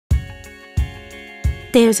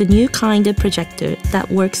There's a new kind of projector that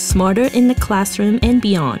works smarter in the classroom and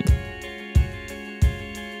beyond.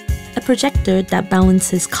 A projector that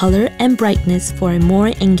balances color and brightness for a more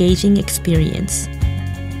engaging experience.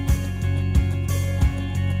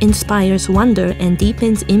 Inspires wonder and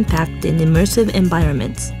deepens impact in immersive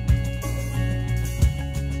environments.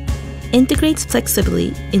 Integrates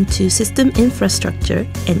flexibly into system infrastructure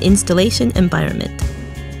and installation environment.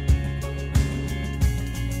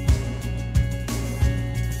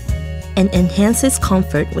 And enhances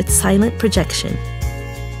comfort with silent projection.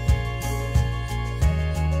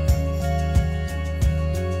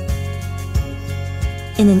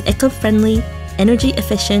 In an eco-friendly,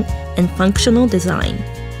 energy-efficient, and functional design.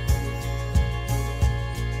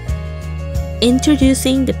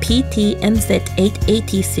 Introducing the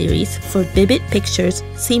PT-MZ880 Series for vivid pictures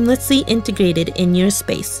seamlessly integrated in your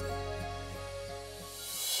space.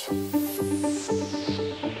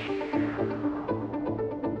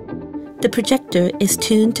 The projector is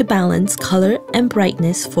tuned to balance color and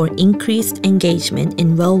brightness for increased engagement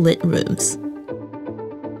in well-lit rooms.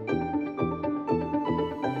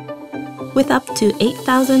 With up to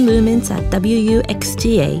 8,000 lumens at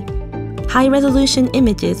WUXGA, high-resolution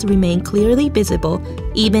images remain clearly visible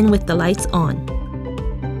even with the lights on.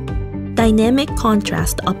 Dynamic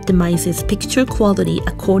contrast optimizes picture quality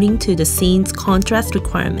according to the scene's contrast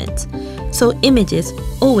requirements, so images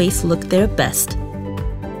always look their best.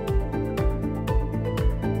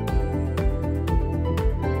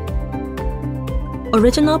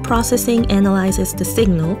 Original processing analyzes the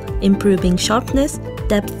signal, improving sharpness,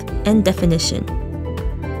 depth, and definition.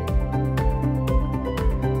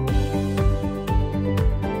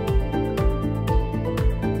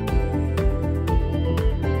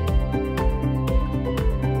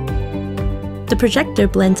 The projector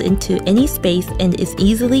blends into any space and is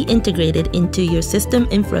easily integrated into your system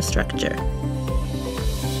infrastructure.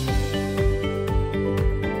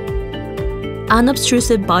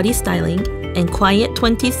 Unobtrusive body styling and quiet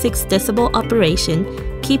 26 decibel operation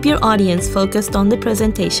keep your audience focused on the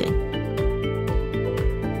presentation.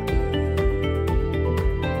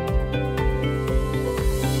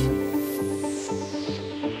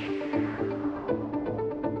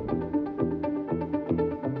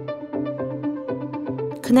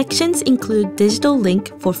 Connections include digital link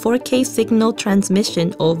for 4K signal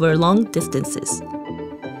transmission over long distances.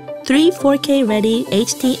 3 4K-ready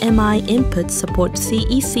HDMI inputs support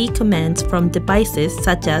CEC commands from devices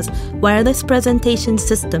such as Wireless Presentation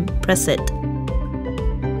System preset.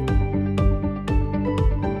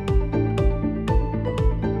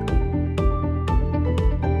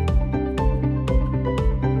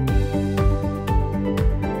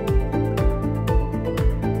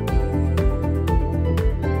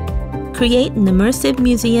 Create an immersive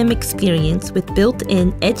museum experience with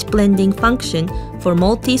built-in edge blending function for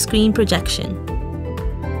multi-screen projection.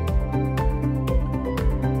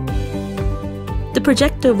 The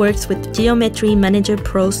projector works with Geometry Manager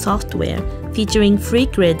Pro software, featuring free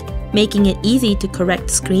grid, making it easy to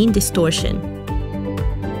correct screen distortion.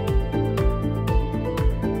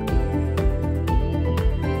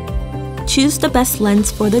 Choose the best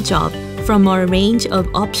lens for the job from our range of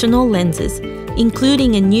optional lenses,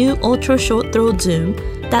 including a new ultra-short throw zoom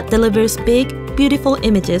that delivers big, beautiful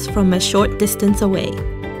images from a short distance away.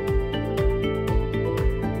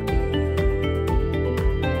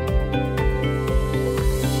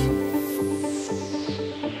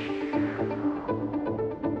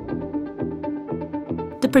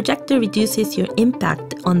 The projector reduces your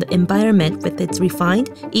impact on the environment with its refined,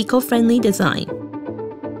 eco-friendly design.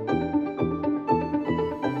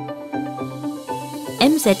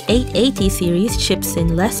 MZ880 series ships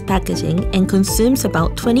in less packaging and consumes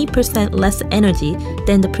about 20% less energy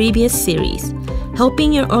than the previous series,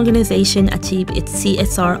 helping your organization achieve its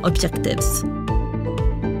CSR objectives.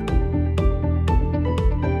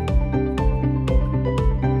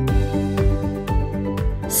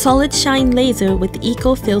 Solid shine laser with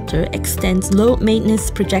eco filter extends low maintenance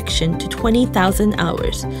projection to 20,000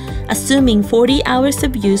 hours. Assuming 40 hours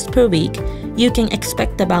of use per week, you can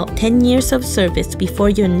expect about 10 years of service before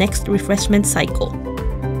your next refreshment cycle.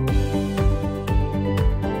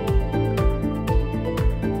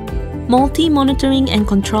 Multi-monitoring and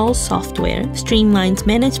control software streamlines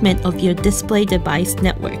management of your display device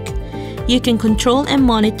network. You can control and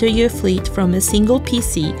monitor your fleet from a single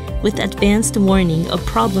PC with advanced warning of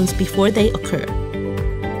problems before they occur.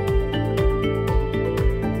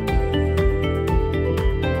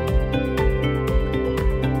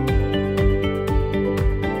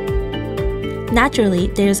 Naturally,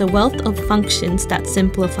 there's a wealth of functions that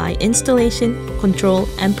simplify installation, control,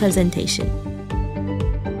 and presentation.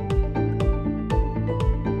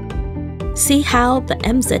 See how the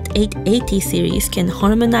MZ880 series can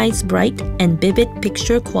harmonize bright and vivid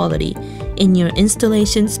picture quality in your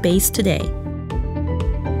installation space today.